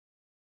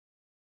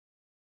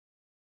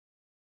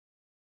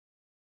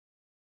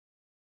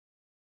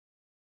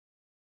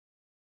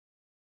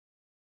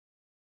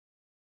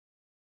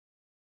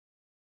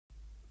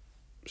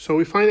So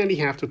we finally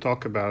have to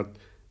talk about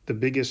the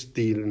biggest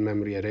deal in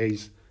memory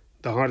arrays,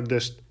 the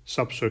hardest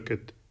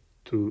subcircuit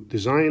to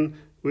design,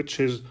 which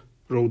is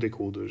row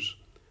decoders.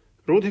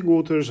 Row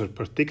decoders are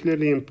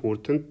particularly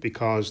important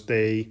because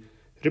they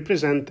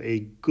represent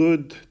a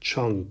good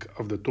chunk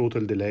of the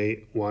total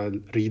delay while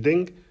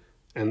reading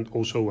and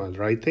also while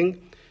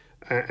writing.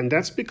 And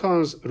that's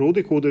because row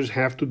decoders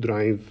have to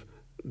drive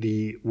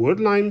the word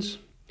lines,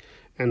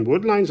 and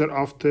word lines are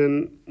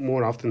often,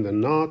 more often than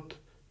not,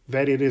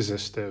 very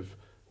resistive,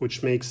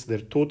 which makes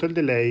their total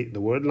delay, the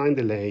word line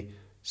delay,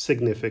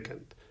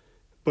 significant.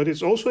 But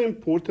it's also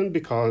important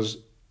because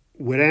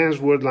whereas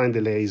word line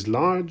delay is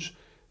large,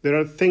 there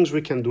are things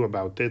we can do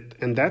about it,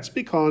 and that's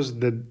because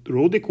the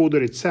row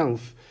decoder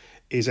itself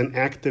is an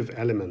active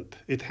element.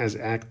 It has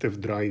active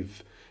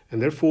drive,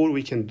 and therefore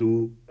we can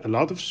do a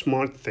lot of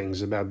smart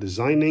things about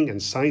designing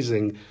and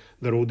sizing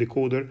the row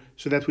decoder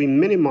so that we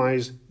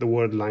minimize the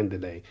word line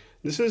delay.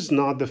 This is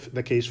not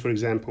the case, for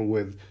example,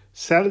 with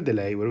cell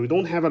delay, where we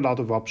don't have a lot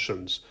of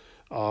options,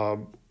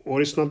 or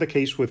it's not the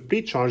case with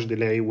pre-charge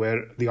delay,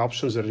 where the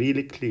options are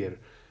really clear.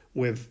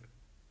 With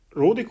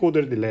row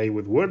decoder delay,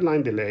 with word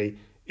line delay,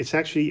 it's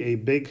actually a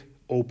big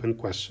open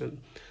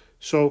question.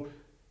 So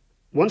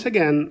once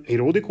again, a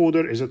row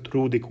decoder is a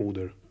true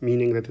decoder,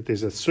 meaning that it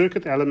is a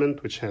circuit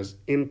element which has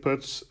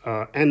inputs,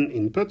 n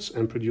inputs,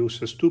 and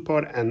produces 2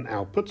 power n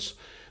outputs.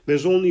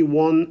 There's only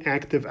one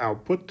active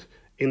output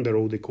in the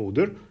row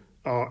decoder.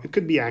 It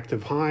could be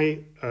active high,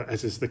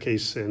 as is the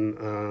case in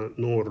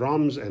NOR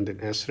ROMs and in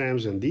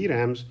SRAMs and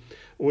DRAMs,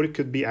 or it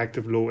could be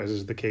active low, as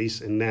is the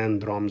case in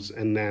NAND ROMs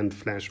and NAND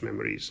flash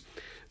memories.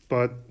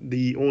 But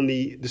the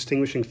only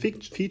distinguishing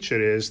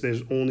feature is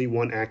there's only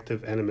one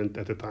active element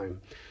at a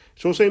time.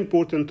 It's also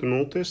important to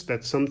notice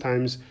that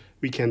sometimes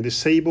we can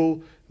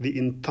disable the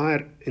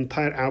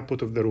entire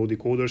output of the row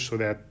decoder so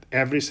that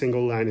every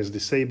single line is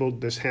disabled.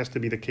 This has to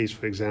be the case,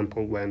 for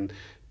example, when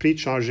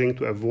pre-charging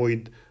to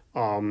avoid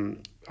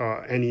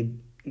any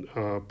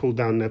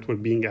pull-down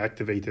network being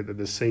activated at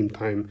the same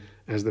time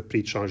as the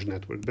pre-charge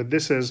network. But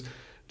this is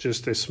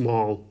just a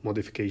small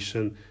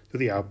modification to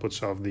the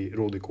outputs of the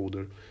row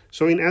decoder.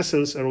 So in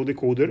essence, a row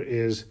decoder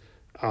is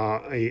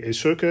a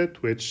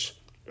circuit which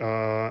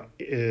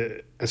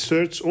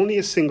asserts only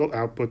a single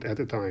output at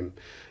a time.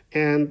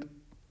 And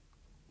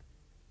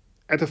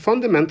at a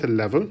fundamental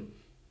level,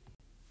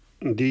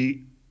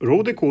 the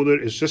row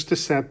decoder is just a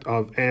set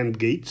of AND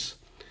gates,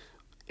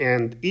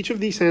 and each of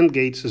these AND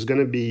gates is going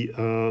to be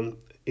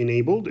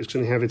enabled. It's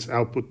going to have its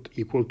output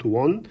equal to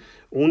 1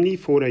 only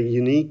for a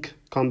unique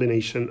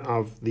combination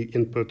of the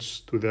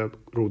inputs to the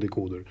row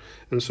decoder.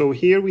 And so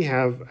here we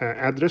have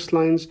address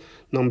lines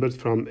numbered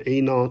from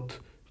A0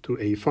 to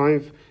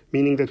A5,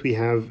 meaning that we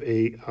have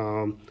a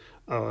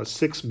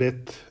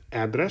 6-bit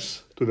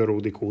address to the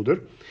row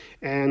decoder.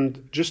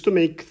 And just to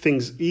make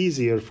things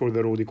easier for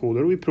the row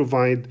decoder, we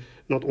provide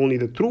not only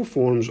the true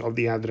forms of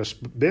the address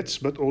bits,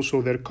 but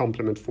also their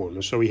complement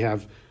forms. So we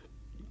have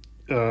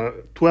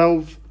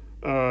 12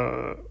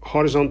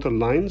 horizontal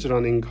lines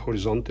running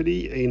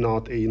horizontally,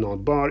 A0,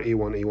 A0 bar,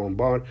 A1, A1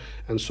 bar,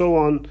 and so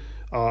on,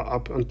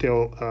 up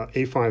until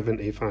A5 and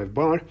A5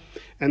 bar.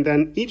 And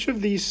then each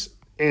of these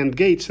AND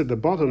gates at the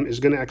bottom is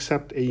going to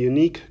accept a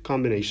unique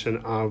combination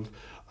of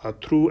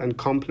true and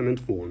complement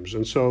forms.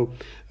 And so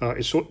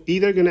it's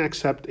either going to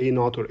accept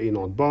A0 or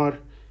A0 bar,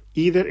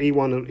 either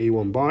A1 or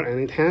A1 bar, and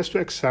it has to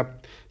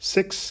accept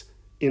 6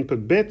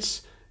 input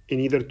bits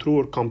in either true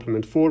or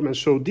complement form. And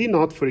so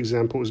D0, for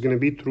example, is going to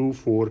be true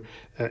for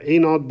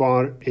A0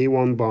 bar,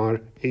 A1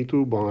 bar,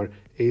 A2 bar,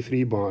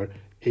 A3 bar,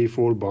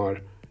 A4 bar,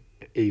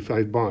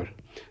 A5 bar.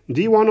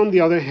 D1, on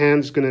the other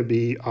hand, is going to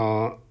be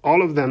all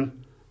of them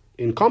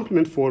in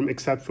complement form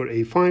except for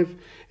A5,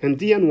 and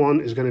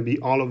DN1 is going to be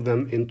all of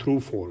them in true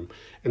form.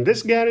 And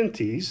this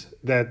guarantees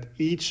that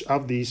each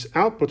of these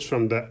outputs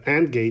from the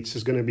AND gates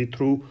is going to be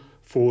true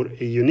for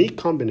a unique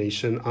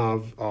combination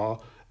of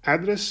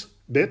address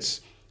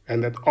bits,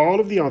 and that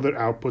all of the other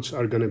outputs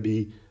are going to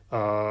be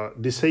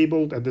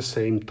disabled at the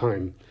same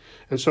time.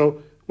 And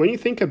so when you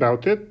think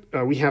about it,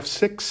 we have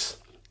 6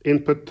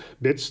 input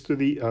bits to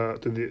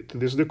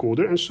this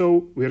decoder, and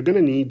so we're going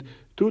to need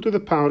 2 to the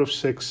power of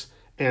 6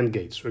 AND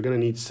gates. We're going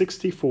to need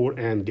 64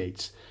 AND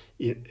gates.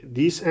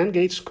 These AND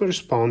gates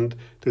correspond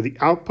to the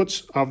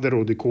outputs of the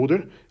row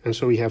decoder, and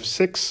so we have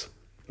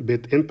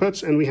 6-bit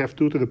inputs and we have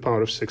 2 to the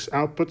power of 6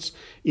 outputs.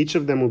 Each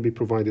of them will be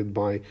provided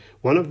by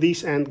one of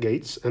these AND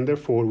gates, and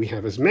therefore we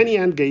have as many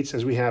AND gates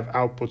as we have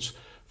outputs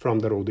from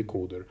the row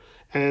decoder.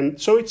 And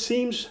so it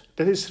seems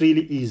that it's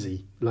really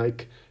easy.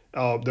 Like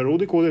the row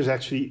decoder is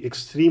actually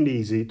extremely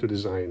easy to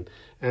design,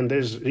 and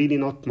there's really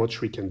not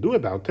much we can do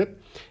about it,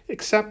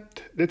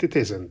 except that it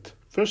isn't.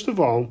 First of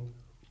all,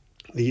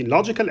 the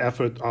logical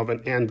effort of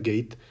an AND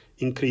gate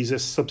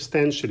increases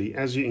substantially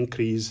as you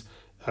increase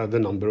the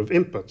number of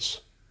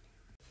inputs.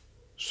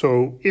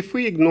 So if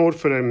we ignore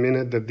for a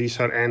minute that these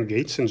are AND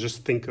gates and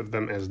just think of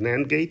them as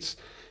NAND gates,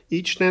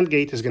 each NAND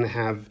gate is going to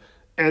have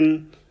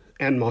n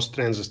NMOS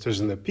transistors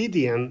in the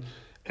PDN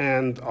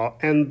and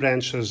n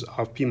branches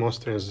of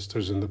PMOS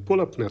transistors in the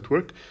pull-up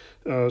network.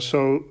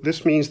 So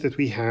this means that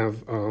we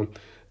have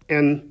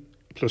N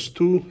plus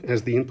 2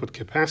 as the input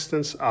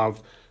capacitance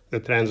of the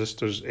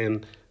transistors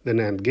in the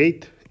NAND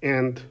gate,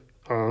 and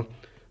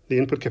the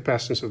input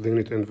capacitance of the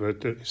unit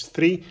inverter is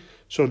 3.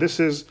 So this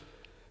is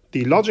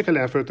the logical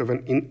effort of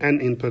an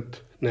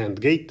input NAND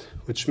gate,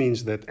 which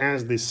means that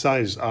as the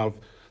size of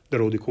the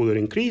row decoder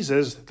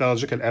increases, the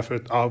logical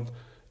effort of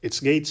its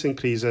gates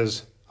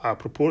increases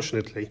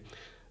proportionately.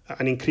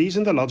 An increase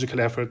in the logical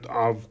effort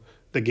of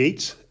the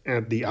gates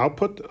at the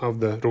output of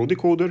the row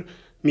decoder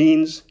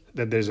means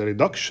that there's a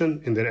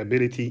reduction in their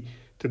ability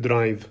to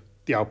drive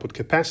the output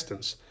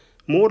capacitance.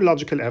 More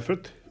logical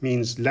effort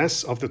means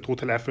less of the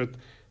total effort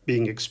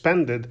being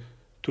expended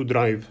to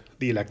drive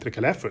the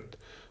electrical effort,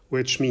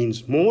 which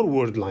means more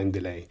word line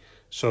delay.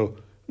 So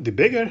the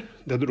bigger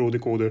the row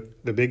decoder,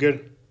 the bigger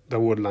the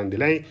word line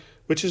delay,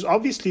 which is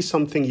obviously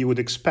something you would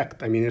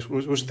expect. I mean, it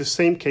was the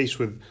same case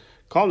with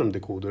column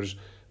decoders,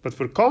 but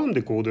for column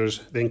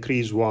decoders, the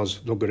increase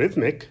was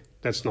logarithmic.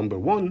 That's number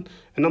one.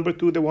 And number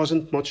two, there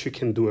wasn't much you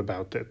can do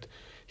about it.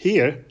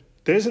 Here,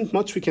 there isn't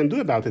much we can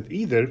do about it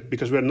either,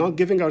 because we're not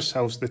giving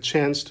ourselves the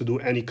chance to do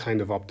any kind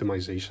of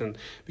optimization,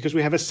 because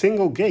we have a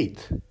single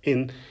gate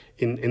in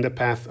the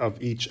path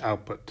of each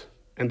output.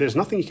 And there's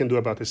nothing you can do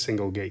about a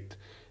single gate.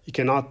 You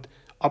cannot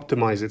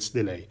optimize its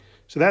delay.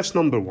 So that's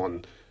number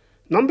one.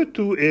 Number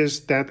two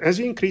is that as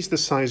you increase the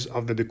size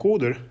of the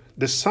decoder,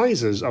 the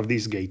sizes of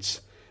these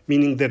gates,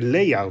 meaning their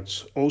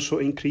layouts, also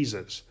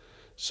increases.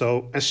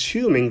 So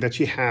assuming that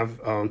you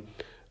have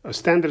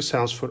standard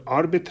cells for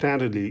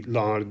arbitrarily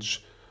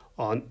large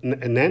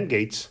NAND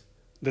gates,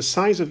 the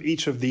size of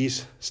each of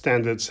these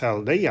standard cell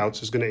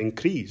layouts is going to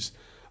increase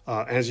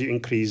as you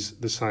increase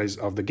the size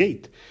of the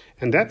gate.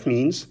 And that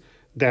means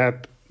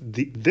that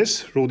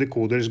this row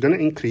decoder is going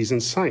to increase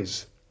in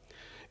size.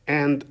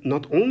 And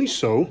not only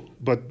so,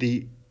 but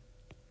the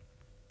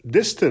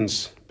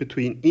distance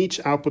between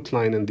each output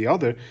line and the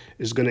other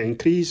is going to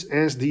increase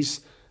as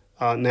these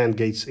NAND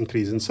gates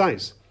increase in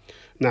size.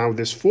 Now,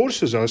 this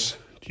forces us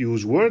to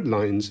use word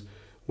lines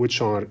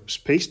which are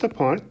spaced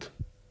apart,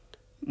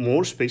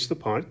 more spaced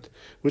apart,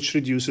 which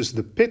reduces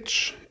the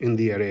pitch in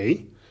the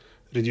array,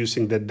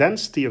 reducing the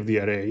density of the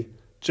array,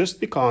 just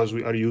because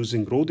we are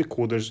using row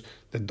decoders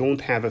that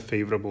don't have a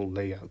favorable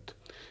layout.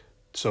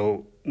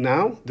 So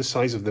now the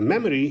size of the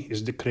memory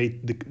is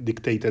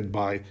dictated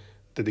by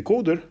the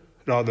decoder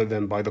rather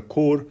than by the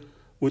core,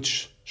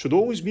 which should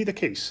always be the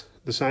case.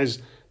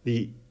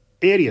 The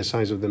area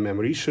size of the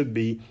memory should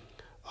be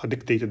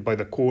dictated by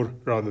the core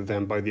rather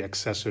than by the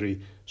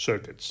accessory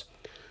circuits,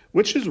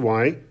 which is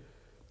why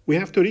we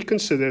have to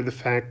reconsider the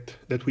fact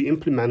that we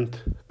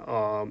implement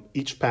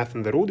each path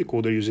in the row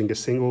decoder using a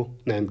single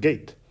NAND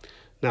gate.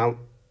 Now,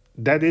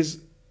 that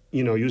is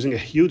using a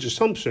huge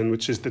assumption,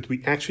 which is that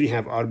we actually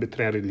have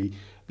arbitrarily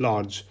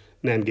large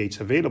NAND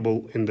gates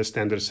available in the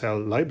standard cell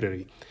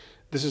library.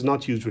 This is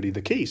not usually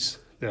the case.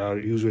 There are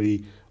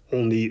usually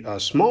only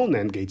small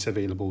NAND gates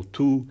available,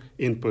 2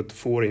 input,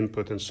 4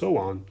 input, and so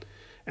on.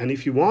 And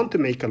if you want to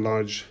make a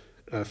large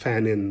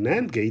fan-in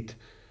NAND gate,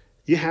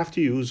 you have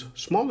to use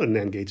smaller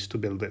NAND gates to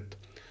build it.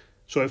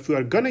 So if the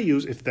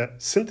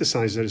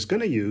synthesizer is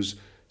going to use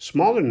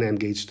smaller NAND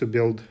gates to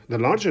build the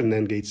larger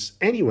NAND gates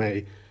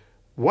anyway,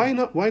 why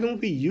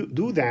don't we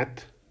do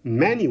that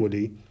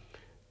manually,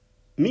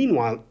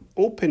 meanwhile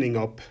opening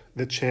up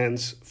the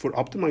chance for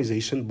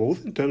optimization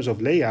both in terms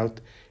of layout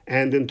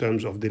and in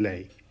terms of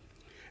delay.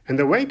 And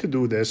the way to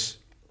do this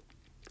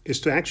is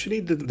to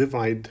actually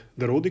divide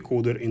the row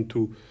decoder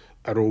into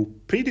a row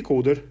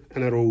pre-decoder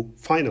and a row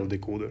final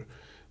decoder.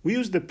 We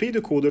use the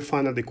pre-decoder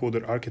final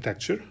decoder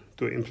architecture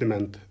to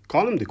implement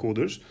column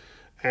decoders,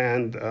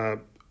 and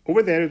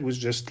over there it was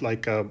just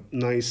like a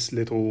nice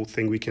little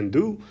thing we can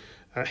do.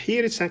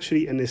 Here it's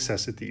actually a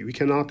necessity. We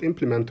cannot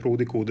implement row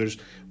decoders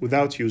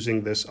without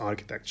using this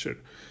architecture.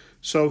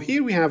 So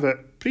here we have a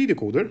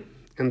pre-decoder,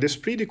 and this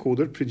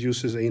pre-decoder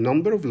produces a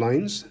number of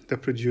lines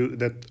that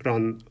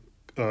run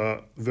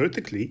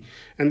vertically,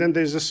 and then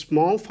there's a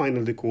small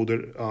final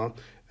decoder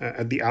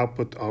at the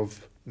output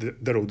of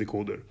the row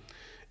decoder.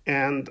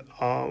 And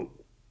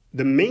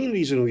the main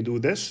reason we do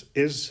this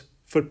is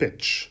for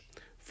pitch,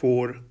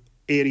 for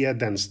area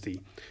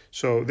density.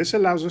 So this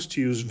allows us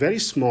to use very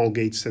small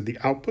gates at the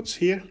outputs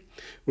here,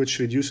 which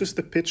reduces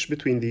the pitch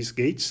between these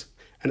gates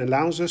and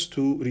allows us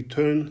to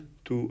return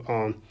to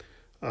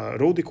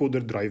row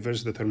decoder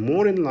drivers that are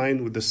more in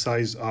line with the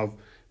size of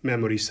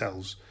memory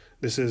cells.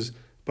 This is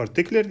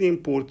particularly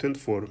important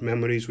for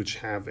memories which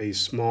have a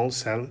small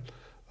cell,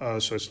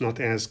 so it's not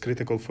as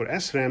critical for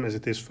SRAM as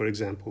it is, for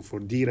example, for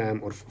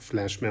DRAM or for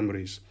flash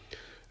memories.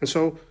 And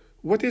so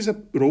what is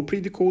a row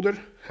pre-decoder?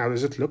 How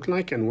does it look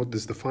like? And what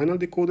does the final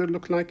decoder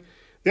look like?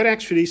 They're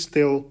actually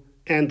still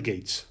AND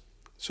gates.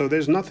 So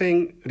there's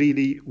nothing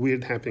really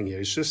weird happening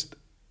here. It's just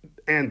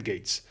AND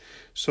gates.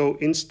 So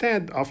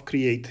instead of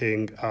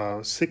creating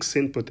a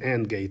 6-input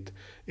AND gate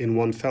in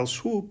one fell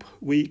swoop,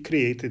 we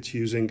create it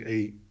using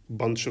a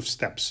bunch of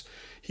steps.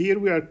 Here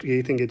we are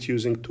creating it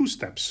using 2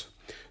 steps.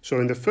 So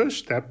in the first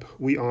step,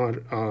 we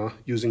are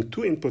using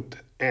 2-input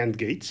AND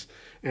gates.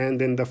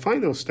 And in the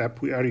final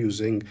step, we are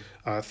using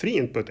 3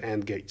 input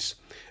AND gates.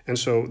 And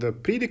so the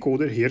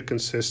pre-decoder here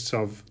consists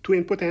of 2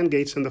 input AND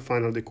gates, and the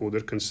final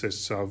decoder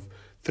consists of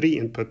 3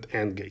 input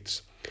AND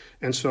gates.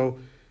 And so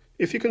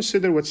if you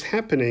consider what's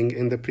happening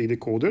in the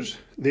pre-decoders,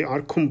 they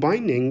are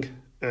combining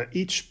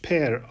each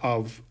pair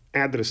of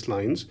address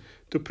lines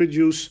to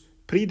produce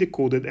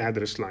pre-decoded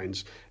address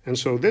lines. And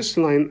so this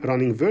line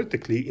running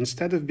vertically,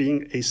 instead of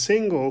being a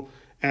single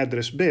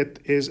address bit,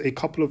 is a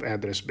couple of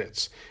address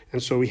bits.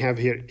 And so we have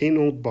here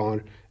A0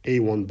 bar,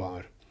 A1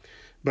 bar.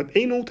 But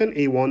A0 and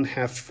A1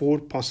 have 4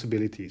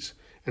 possibilities.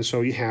 And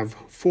so you have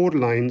 4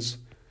 lines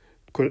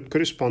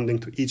corresponding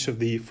to each of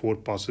the 4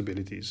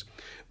 possibilities.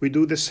 We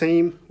do the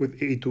same with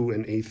A2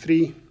 and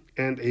A3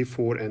 and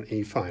A4 and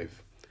A5.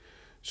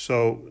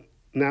 So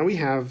now we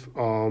have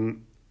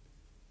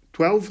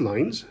 12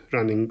 lines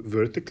running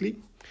vertically,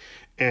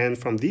 and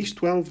from these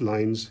 12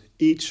 lines,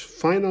 each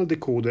final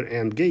decoder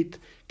AND gate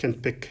can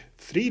pick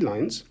 3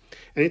 lines,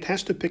 and it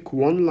has to pick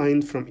 1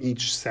 line from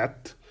each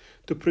set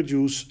to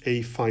produce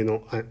a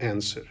final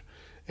answer.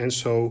 And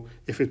so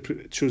if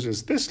it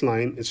chooses this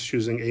line, it's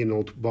choosing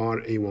A0 bar,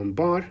 A1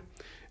 bar,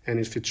 and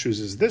if it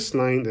chooses this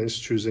line, then it's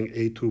choosing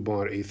A2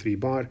 bar, A3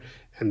 bar,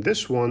 and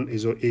this one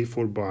is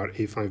A4 bar,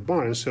 A5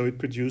 bar, and so it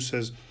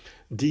produces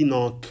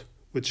D0,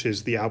 which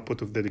is the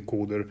output of the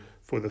decoder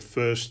for the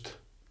first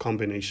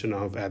combination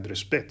of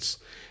address bits.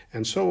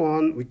 And so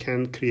on, we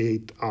can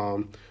create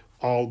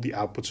all the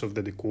outputs of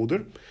the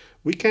decoder.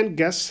 We can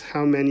guess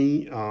how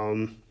many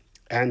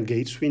AND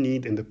gates we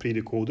need in the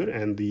pre-decoder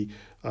and the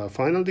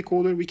final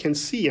decoder. We can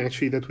see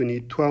actually that we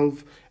need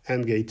 12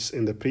 AND gates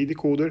in the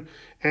pre-decoder,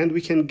 and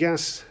we can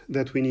guess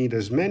that we need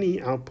as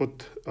many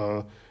output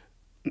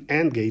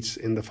AND gates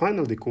in the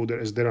final decoder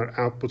as there are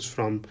outputs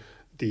from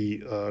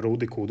the Row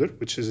Decoder,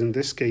 which is in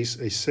this case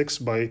a 6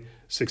 by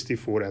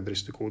 64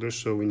 address decoder,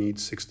 so we need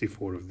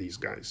 64 of these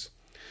guys.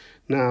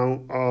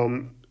 Now,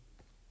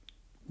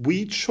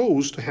 we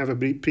chose to have a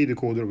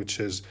pre-decoder which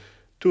is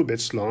 2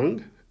 bits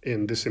long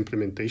in this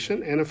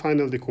implementation, and a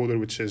final decoder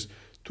which is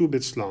 2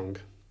 bits long,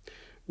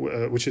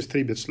 which is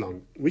 3 bits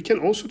long. We can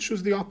also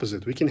choose the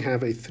opposite. We can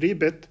have a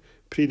 3-bit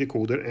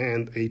pre-decoder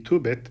and a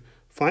 2-bit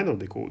final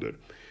decoder.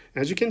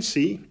 As you can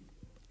see,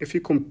 if you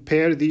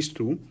compare these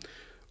two,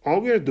 all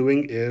we are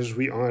doing is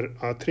we are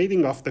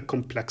trading off the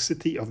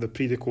complexity of the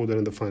pre-decoder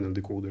and the final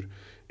decoder.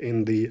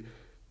 In the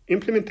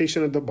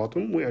implementation at the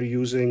bottom, we are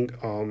using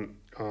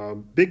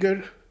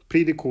bigger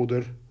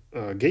pre-decoder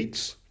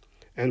gates,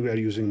 and we are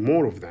using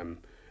more of them.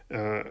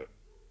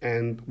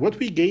 And what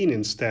we gain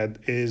instead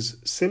is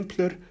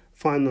simpler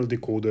final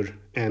decoder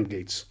AND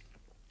gates.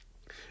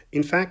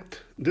 In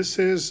fact, this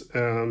is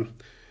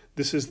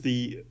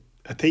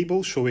a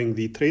table showing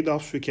the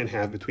trade-offs we can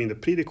have between the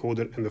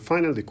pre-decoder and the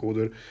final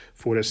decoder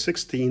for a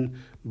 16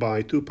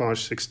 by 2 power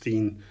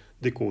 16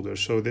 decoder.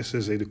 So this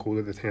is a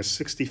decoder that has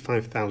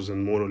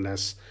 65,000 more or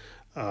less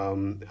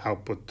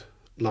output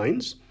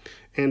lines.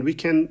 And we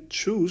can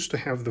choose to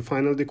have the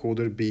final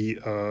decoder be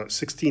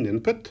 16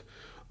 input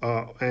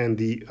and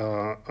the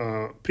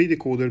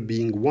pre-decoder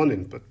being 1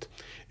 input.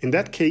 In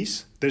that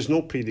case, there's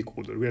no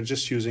pre-decoder. We are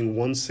just using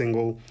one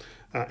single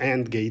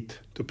AND gate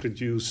to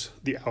produce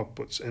the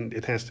outputs, and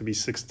it has to be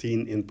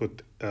 16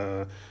 input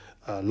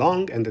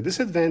long. And the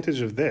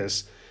disadvantage of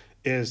this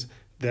is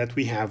that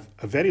we have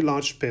a very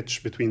large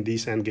pitch between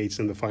these AND gates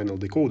and the final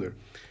decoder.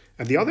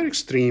 At the other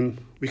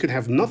extreme, we could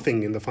have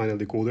nothing in the final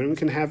decoder, and we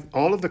can have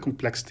all of the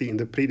complexity in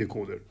the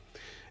pre-decoder.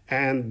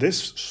 And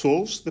this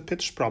solves the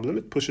pitch problem.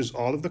 It pushes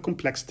all of the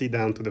complexity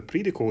down to the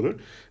pre-decoder,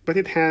 but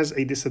it has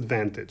a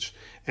disadvantage.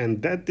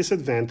 And that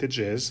disadvantage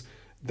is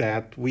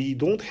that we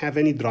don't have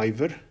any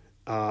driver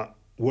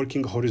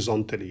working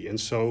horizontally. And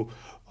so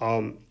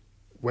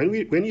when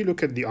you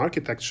look at the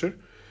architecture,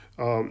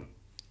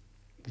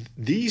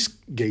 these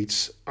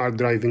gates are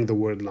driving the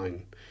word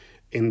line.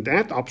 In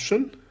that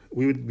option,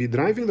 we would be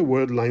driving the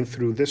word line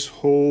through this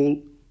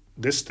whole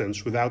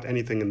distance without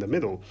anything in the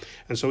middle.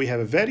 And so we have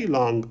a very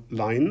long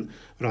line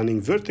running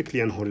vertically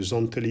and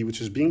horizontally,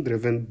 which is being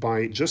driven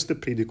by just the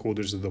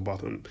pre-decoders at the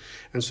bottom.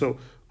 And so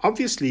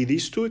obviously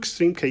these two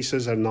extreme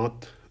cases are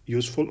not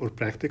useful or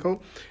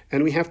practical,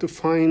 and we have to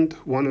find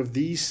one of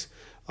these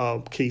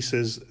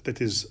cases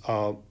that is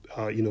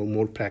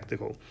more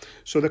practical.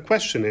 So the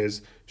question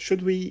is,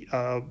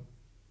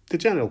 the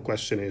general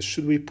question is,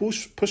 should we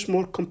push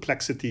more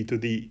complexity to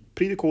the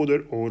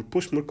pre-decoder or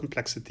push more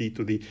complexity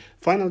to the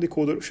final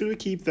decoder? Or should we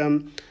keep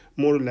them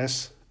more or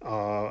less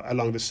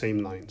along the same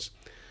lines?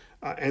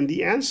 And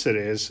the answer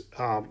is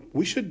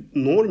we should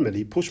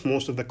normally push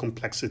most of the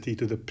complexity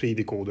to the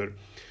pre-decoder.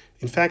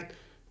 In fact,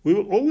 we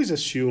will always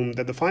assume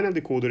that the final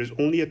decoder is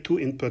only a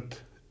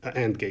 2-input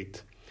AND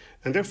gate.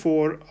 And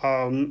therefore,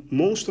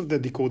 most of the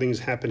decoding is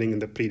happening in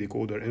the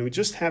pre-decoder. And we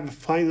just have a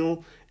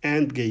final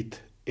AND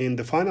gate in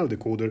the final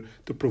decoder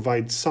to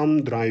provide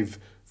some drive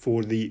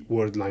for the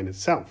word line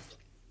itself.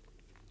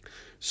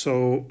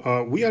 So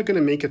we are going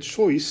to make a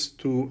choice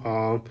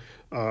to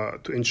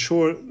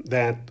ensure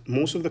that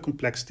most of the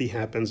complexity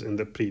happens in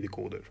the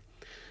pre-decoder.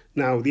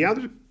 Now, the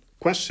other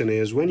question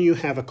is, when you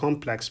have a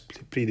complex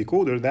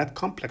pre-decoder, that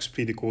complex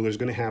pre-decoder is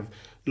going to have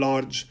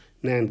large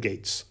NAND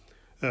gates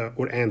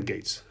or AND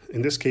gates.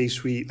 In this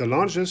case, the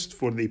largest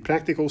for the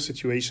practical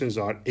situations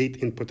are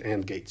 8 input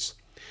AND gates.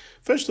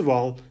 First of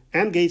all,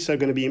 AND gates are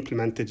going to be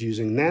implemented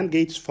using NAND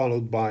gates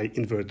followed by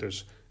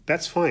inverters.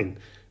 That's fine.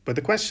 But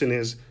the question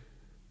is,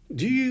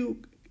 do you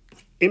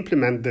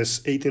implement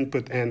this 8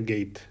 input AND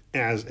gate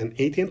as an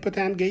 8 input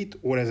AND gate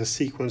or as a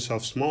sequence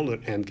of smaller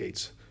AND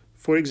gates?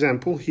 For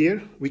example,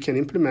 here we can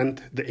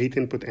implement the 8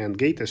 input AND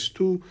gate as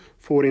 2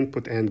 4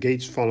 input AND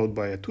gates followed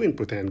by a 2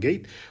 input AND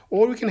gate,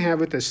 or we can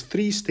have it as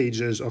 3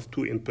 stages of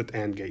 2 input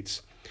AND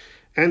gates.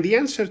 And the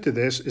answer to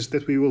this is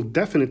that we will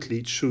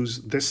definitely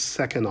choose this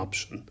second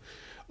option.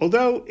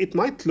 Although it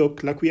might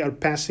look like we are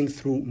passing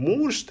through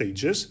more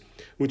stages,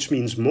 which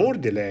means more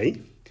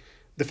delay,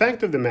 the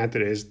fact of the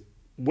matter is,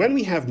 when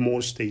we have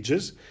more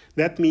stages,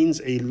 that means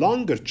a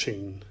longer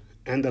chain.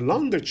 And a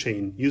longer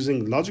chain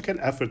using logical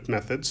effort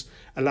methods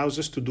allows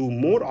us to do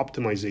more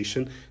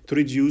optimization to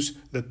reduce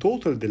the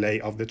total delay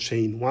of the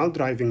chain while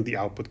driving the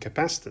output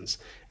capacitance.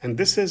 And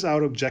this is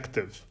our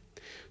objective.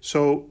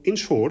 So in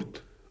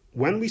short,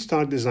 when we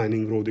start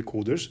designing row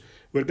decoders,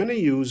 we're going to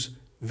use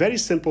very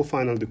simple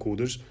final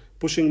decoders,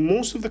 pushing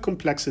most of the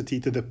complexity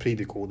to the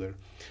pre-decoder.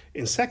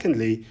 And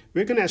secondly,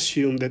 we're going to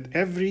assume that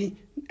every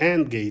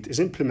AND gate is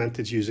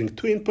implemented using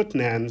 2 input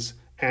NANDs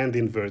and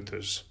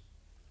inverters.